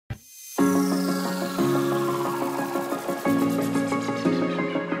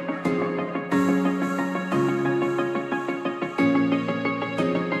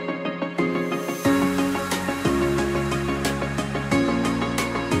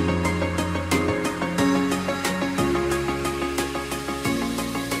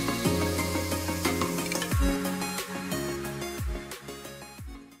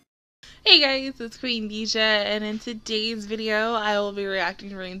Hey guys, it's Queendija, and in today's video, I will be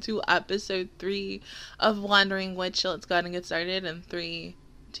reacting to episode 3 of Wandering Witch. Let's go ahead and get started in 3,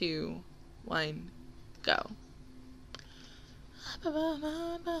 2, 1, go.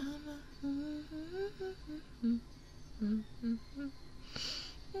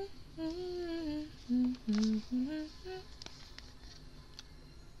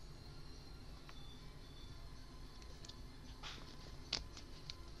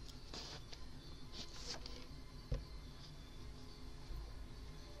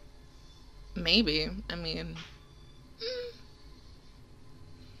 Maybe. I mean,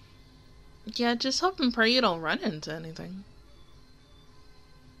 yeah, just hope and pray you don't run into anything.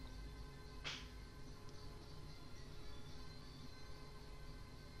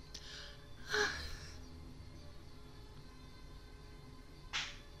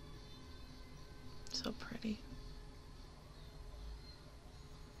 So pretty.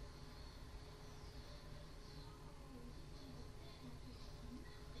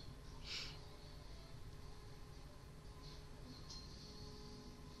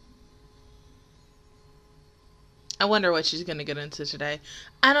 I wonder what she's gonna get into today.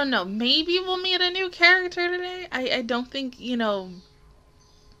 I don't know. Maybe we'll meet a new character today. I don't think, you know,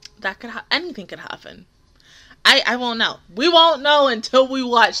 that could anything could happen. I won't know. We won't know until we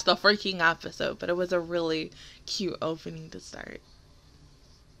watch the freaking episode. But it was a really cute opening to start.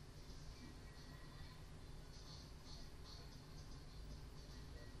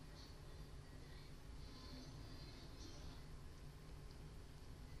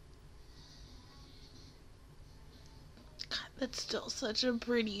 That's still such a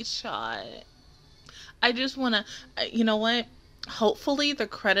pretty shot. I just want to, you know what? Hopefully the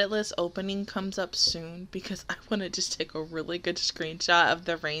creditless opening comes up soon, because I want to just take a really good screenshot of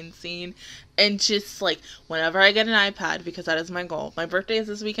the rain scene and just, like, whenever I get an iPad, because that is my goal. My birthday is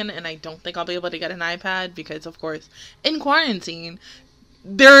this weekend and I don't think I'll be able to get an iPad because, of course, in quarantine,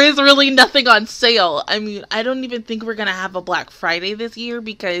 there is really nothing on sale. I mean, I don't even think we're going to have a Black Friday this year,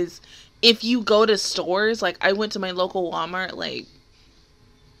 because if you go to stores, like I went to my local Walmart like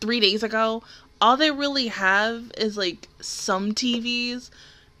 3 days ago, all they really have is like some TVs,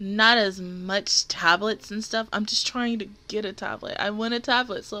 not as much tablets and stuff. I'm just trying to get a tablet. I want a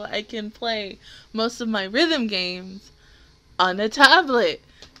tablet so I can play most of my rhythm games on a tablet.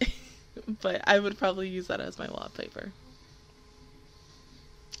 But I would probably use that as my wallpaper.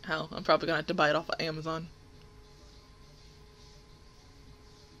 Hell, I'm probably gonna have to buy it off of Amazon.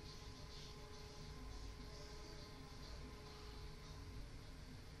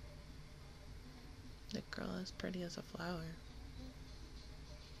 The girl is pretty as a flower.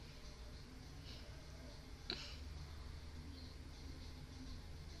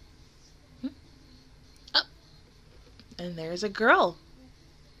 Oh, and there's a girl.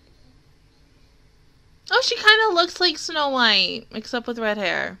 Oh, she kind of looks like Snow White, except with red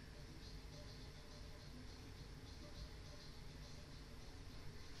hair.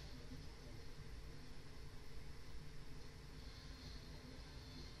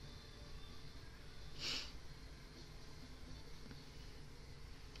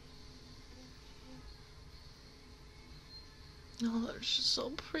 Oh, they're just so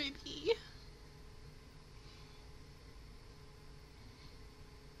pretty.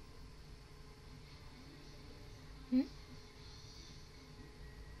 Hmm?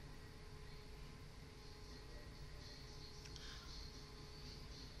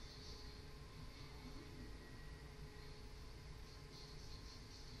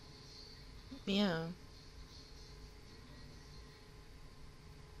 Yeah.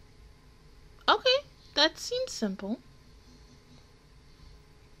 Okay, that seems simple.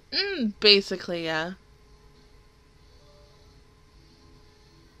 Basically, yeah.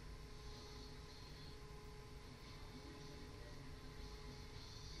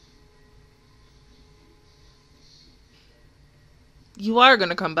 You are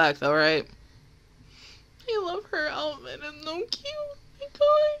gonna come back though, right? I love her outfit. It's so cute. Oh my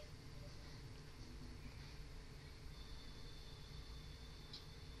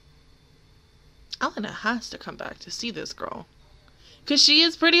god. Elaina has to come back to see this girl. Because she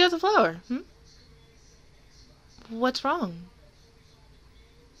is pretty as a flower. What's wrong?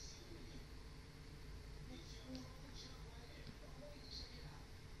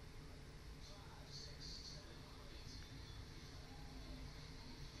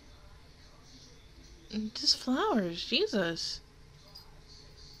 Just flowers. Jesus.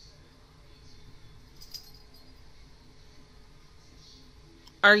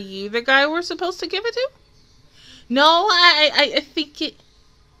 Are you the guy we're supposed to give it to? No, I think it...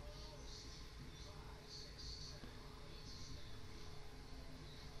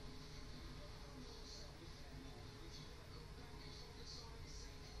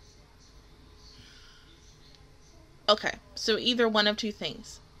 Okay, so either one of two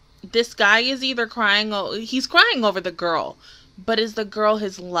things. This guy is either he's crying over the girl, but is the girl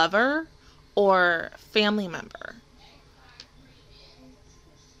his lover or family member?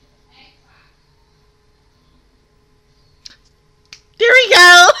 There we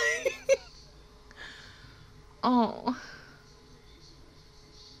go! Oh.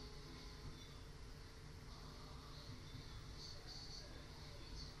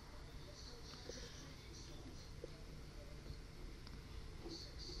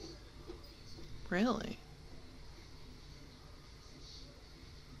 Really?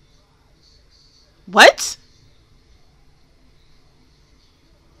 What?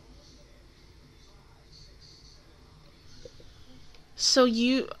 So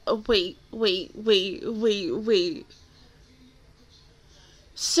you... wait.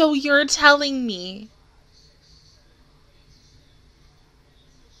 So you're telling me...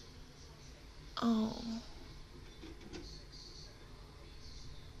 Oh.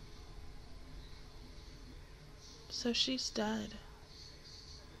 So she's dead.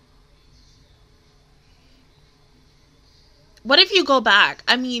 What if you go back?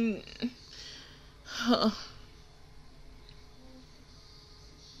 I mean... But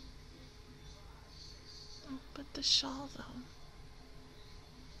the shawl, though.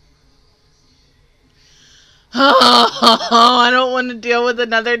 Oh, I don't want to deal with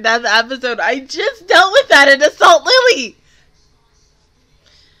another death episode. I just dealt with that in Assault Lily.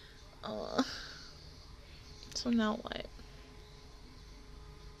 So now what?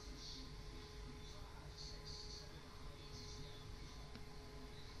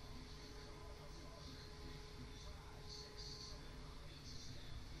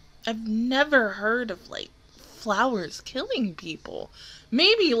 I've never heard of, like, flowers killing people.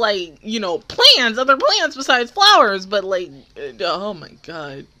 Maybe, like, you know, plants, other plants besides flowers, but, like, oh my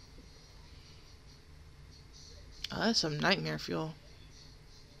god. Oh, that's some nightmare fuel.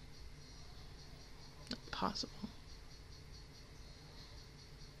 Not possible.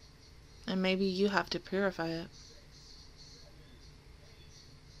 And maybe you have to purify it.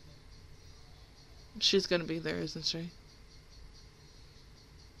 She's gonna be there, isn't she?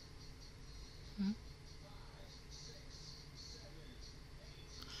 Hmm?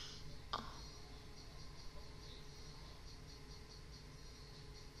 Oh.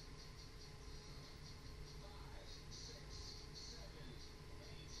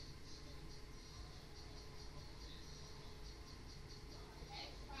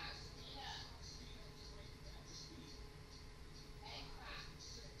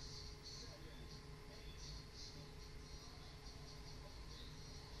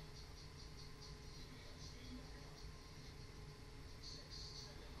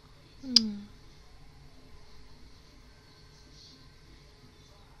 Hmm.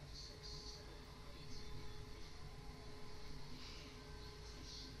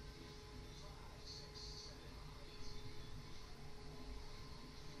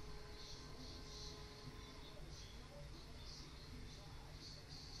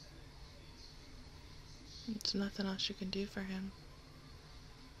 There's nothing else you can do for him.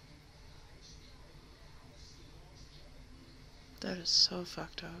 That is so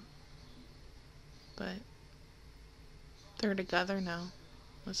fucked up. But they're together now.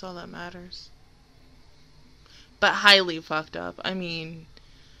 That's all that matters. But highly fucked up. I mean,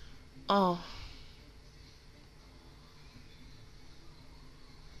 oh.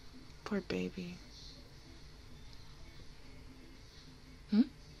 Poor baby. Hmm?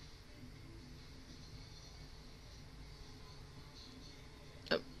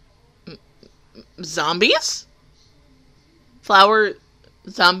 Zombies? Flower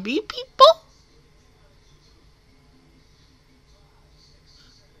zombie people?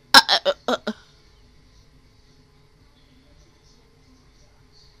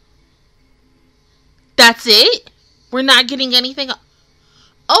 That's it? We're not getting anything?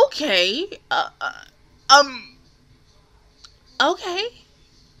 Okay. Okay.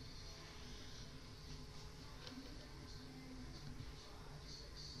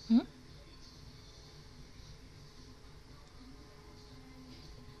 Hmm?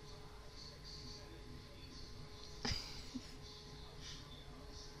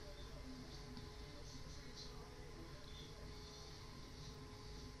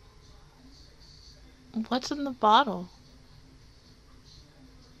 What's in the bottle?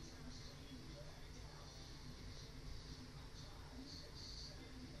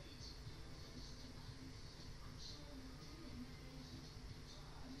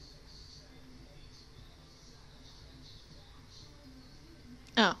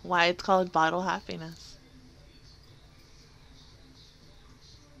 Oh, why it's called bottle happiness.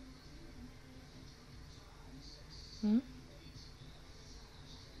 Hmm?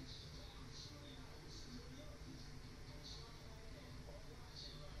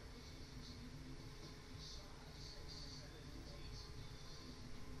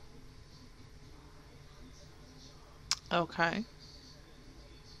 Okay.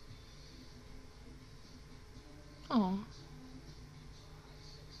 Oh.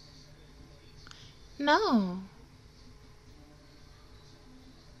 No.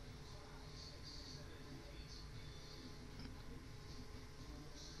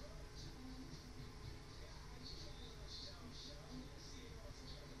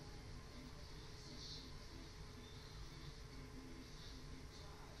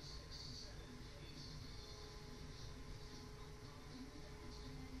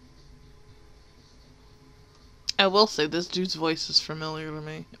 I will say this dude's voice is familiar to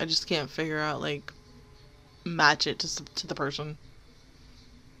me. I just can't figure out, like, match it to the person.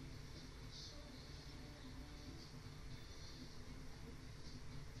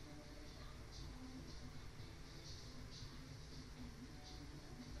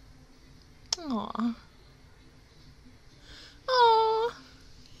 Aw. Aw.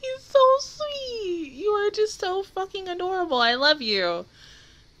 He's so sweet. You are just so fucking adorable. I love you.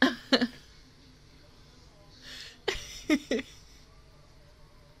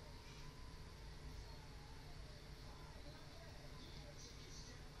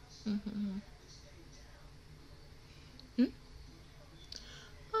 Mm-hmm. Hmm?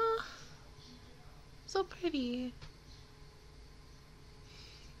 Oh, so pretty.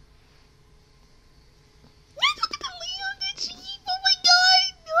 Look at the Leo that sheep. Oh my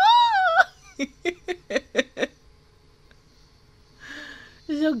god. Oh.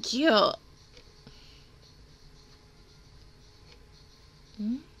 So cute.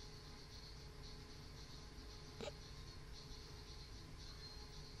 Hmm?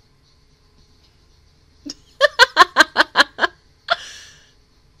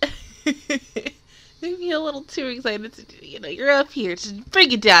 Maybe a little too excited to do, you're up here, just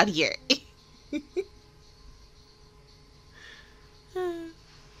bring it down here.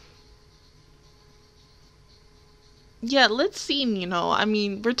 Yeah, let's see, I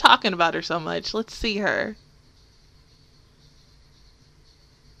mean, we're talking about her so much. Let's see her.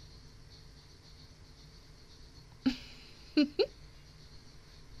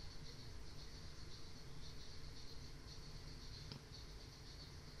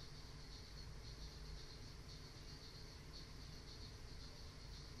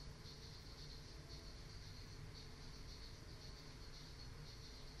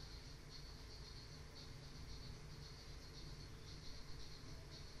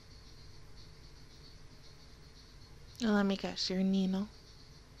 Let me guess, you're Nino.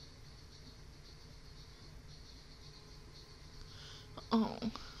 Oh.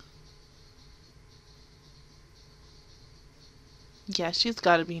 Yeah, she's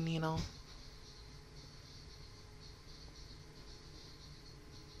gotta be Nino.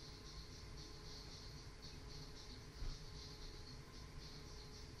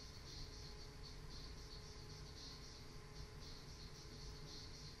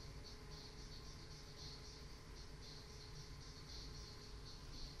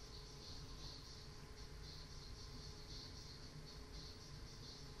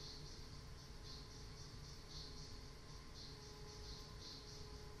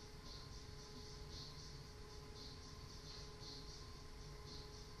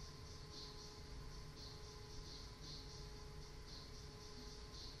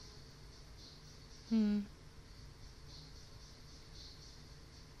 Hmm.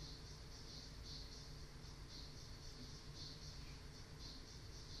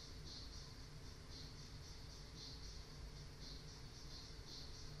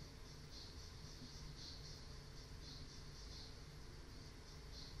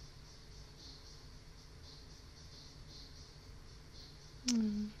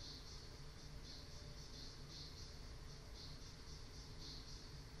 Hmm.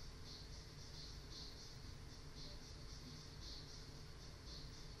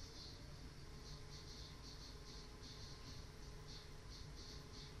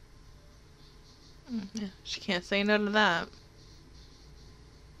 Yeah, she can't say no to that.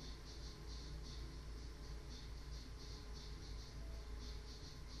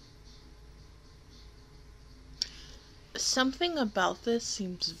 Something about this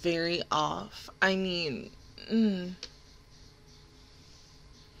seems very off. I mean,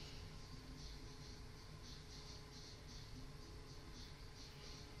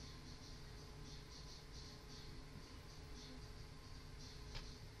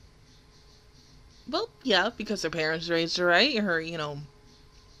 well, yeah, because her parents raised her right. Her,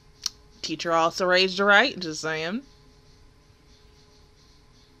 Teacher also raised her right, just saying.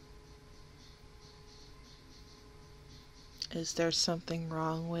 Is there something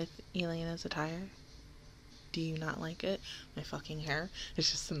wrong with Elaina's attire? Do you not like it? My fucking hair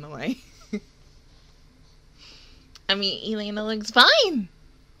is just in the way. I mean, Elaina looks fine.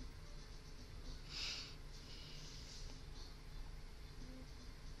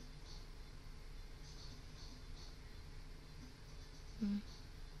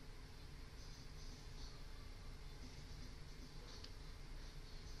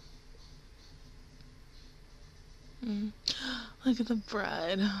 Look at the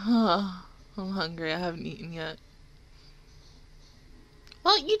bread. Oh, I'm hungry. I haven't eaten yet.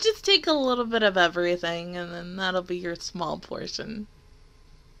 Well, you just take a little bit of everything, and then that'll be your small portion.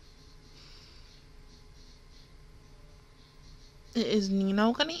 Is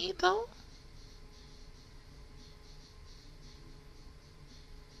Nino gonna eat, though?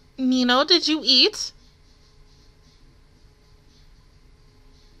 Nino, did you eat?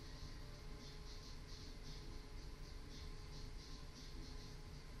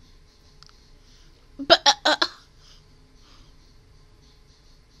 But,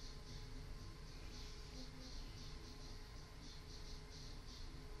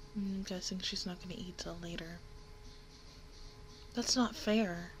 I'm guessing she's not gonna eat till later. That's not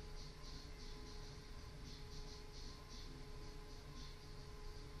fair.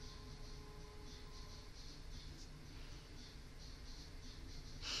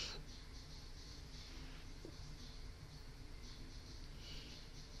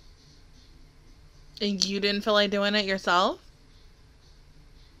 And you didn't feel like doing it yourself?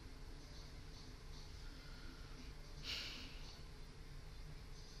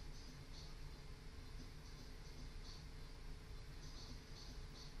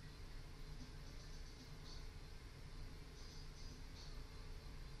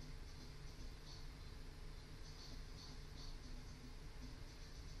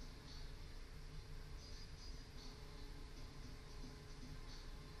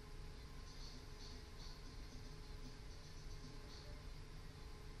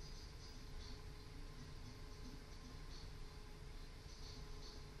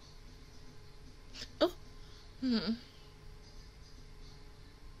 Oh.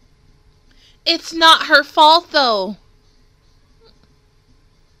 It's not her fault, though.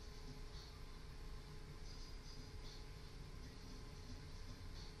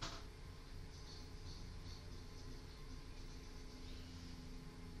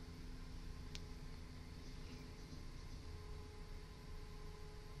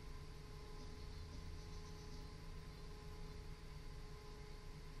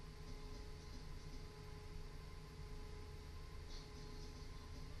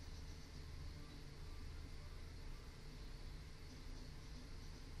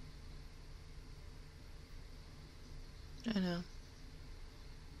 I know.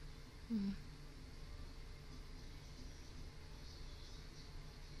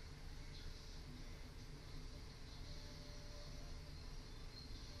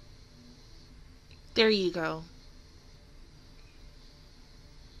 There you go.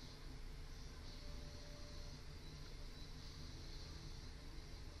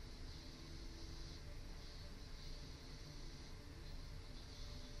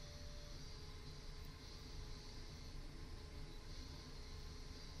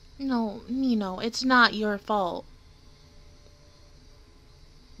 No, Nino, it's not your fault.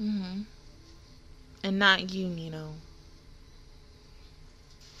 And not you, Nino.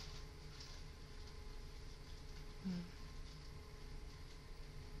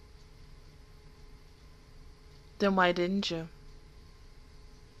 Then why didn't you?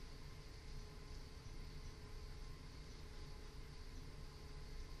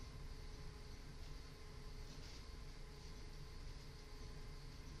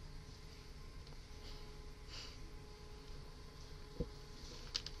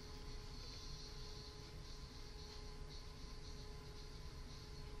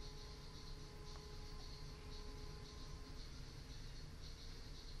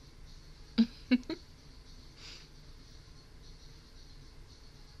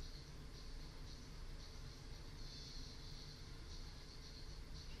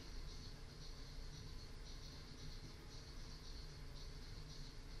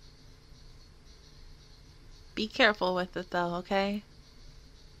 Be careful with it, though, okay?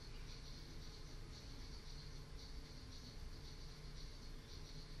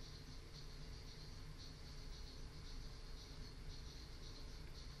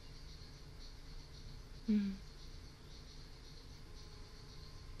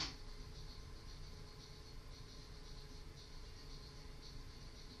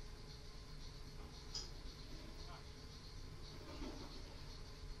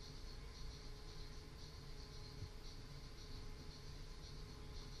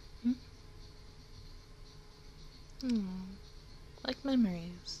 Like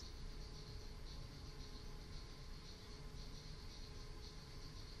memories.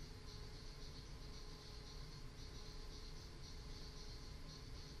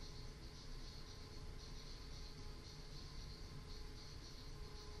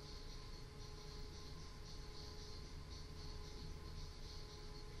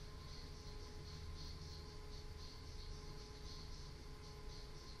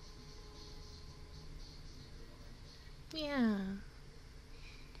 Yeah.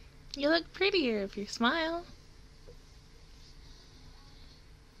 You look prettier if you smile.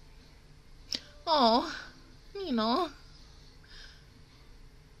 Oh, you know.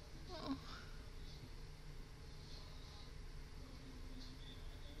 Oh.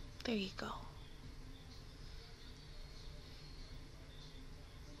 There you go.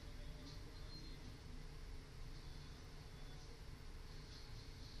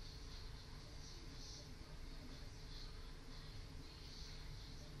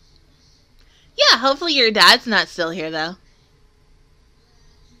 Yeah, hopefully your dad's not still here, though.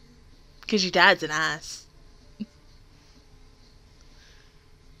 Because your dad's an ass.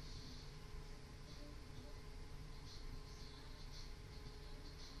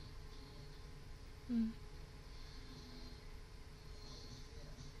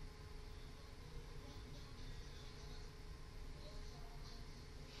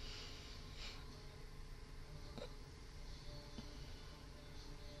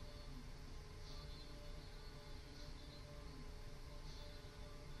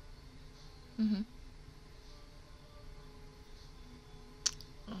 Mm-hmm.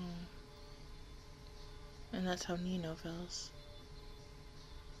 Oh. And that's how Nino feels.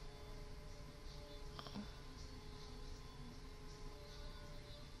 Oh.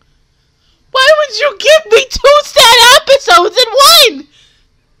 Why would you give me 2 sad episodes in one?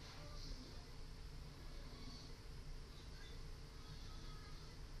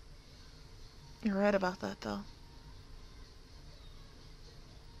 You're right about that, though.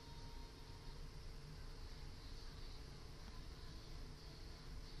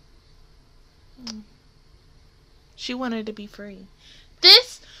 She wanted to be free.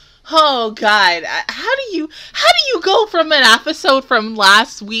 This, oh God, how do you go from an episode from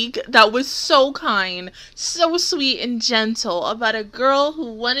last week that was so kind, so sweet and gentle about a girl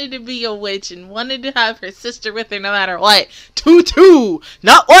who wanted to be a witch and wanted to have her sister with her no matter what, to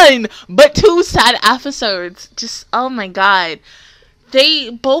not 1 but 2 sad episodes. Just, oh my God,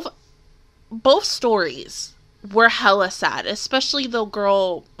 they both stories were hella sad, especially the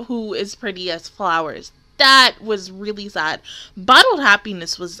girl who is pretty as flowers. That was really sad. Bottled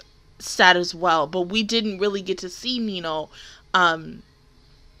Happiness was sad as well, but we didn't really get to see Nino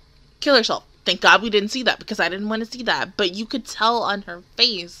kill herself. Thank God we didn't see that, because I didn't want to see that. But you could tell on her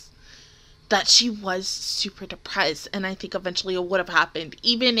face that she was super depressed, and I think eventually it would have happened,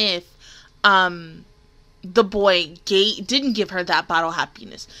 even if the boy didn't give her that bottle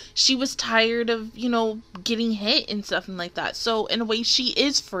happiness. She was tired of, getting hit and stuff like that. So in a way, she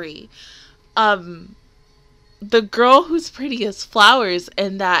is free. The girl who's pretty as flowers,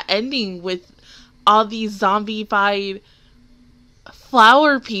 and that ending with all these zombified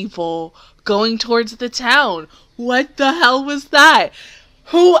flower people going towards the town. What the hell was that?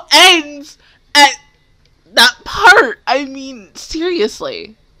 Who ends at that part? I mean,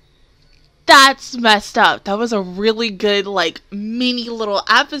 seriously. That's messed up. That was a really good, mini little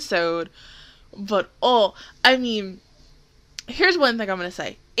episode. But, here's one thing I'm going to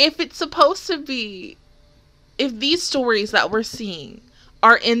say. If these stories that we're seeing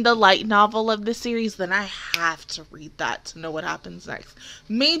are in the light novel of the series, then I have to read that to know what happens next.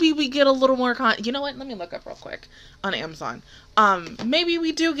 Maybe we get a little more you know what? Let me look up real quick on Amazon. Maybe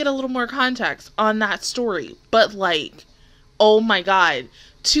we do get a little more context on that story. But, oh my God.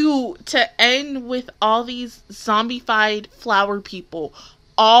 To end with all these zombified flower people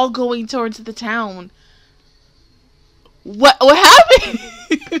all going towards the town. What happened?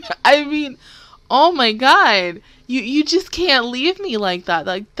 I mean, oh my God. You just can't leave me like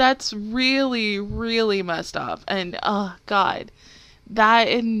that. That's really, really messed up. And, oh God. That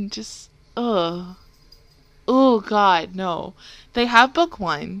and just, oh God, no. They have book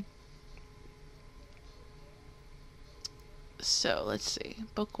 1. So, let's see.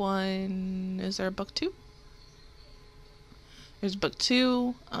 Book 1, is there a book 2? There's book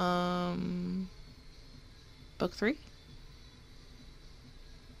 2, book 3?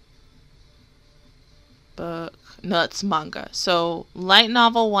 No, it's manga. So, light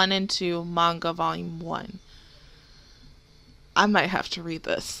novel 1 and 2, manga volume 1. I might have to read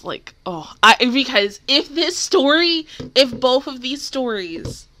this. Because if both of these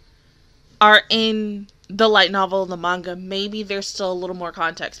stories are in the light novel, the manga, maybe there's still a little more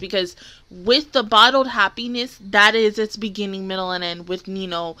context, because with the bottled happiness, that is its beginning, middle, and end, with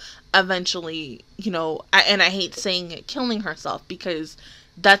Nino eventually, and I hate saying it, killing herself, because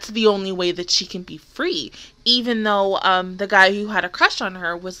that's the only way that she can be free, even though the guy who had a crush on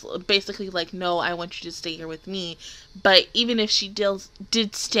her was basically like, no, I want you to stay here with me. But even if she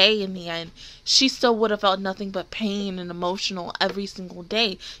did stay in the end, she still would have felt nothing but pain and emotional every single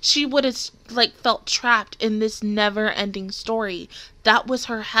day. She would have felt trapped in this never-ending story. That was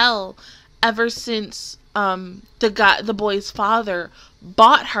her hell ever since the boy's father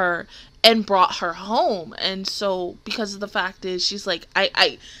bought her and brought her home. And so, because of the fact is, she's like,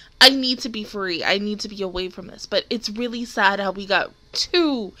 I need to be free. I need to be away from this. But it's really sad how we got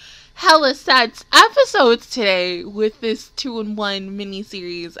 2 hella sad episodes today with this 2-in-1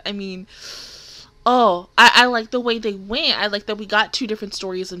 miniseries. I mean, I like the way they went. I like that we got 2 different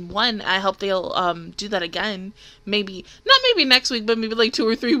stories in one. I hope they'll do that again. Not maybe next week, but maybe like 2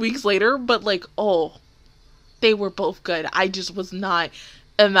 or 3 weeks later. But they were both good. I just was not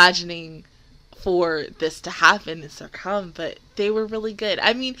imagining for this to happen and succumb, but they were really good.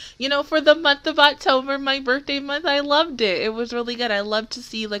 I mean, for the month of October, my birthday month, I loved it. It was really good. I love to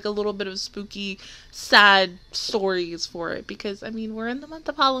see like a little bit of spooky, sad stories for it, because I mean, we're in the month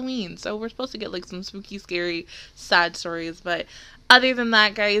of Halloween, so we're supposed to get like some spooky, scary, sad stories. But other than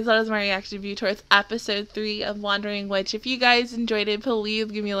that, guys, that was my reaction view towards episode 3 of Wandering Witch. If you guys enjoyed it,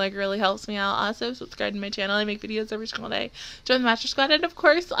 please give me a like. It really helps me out. Also, subscribe to my channel. I make videos every single day. Join the Master Squad. And of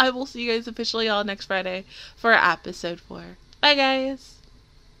course, I will see you guys officially all next Friday for episode 4. Bye, guys.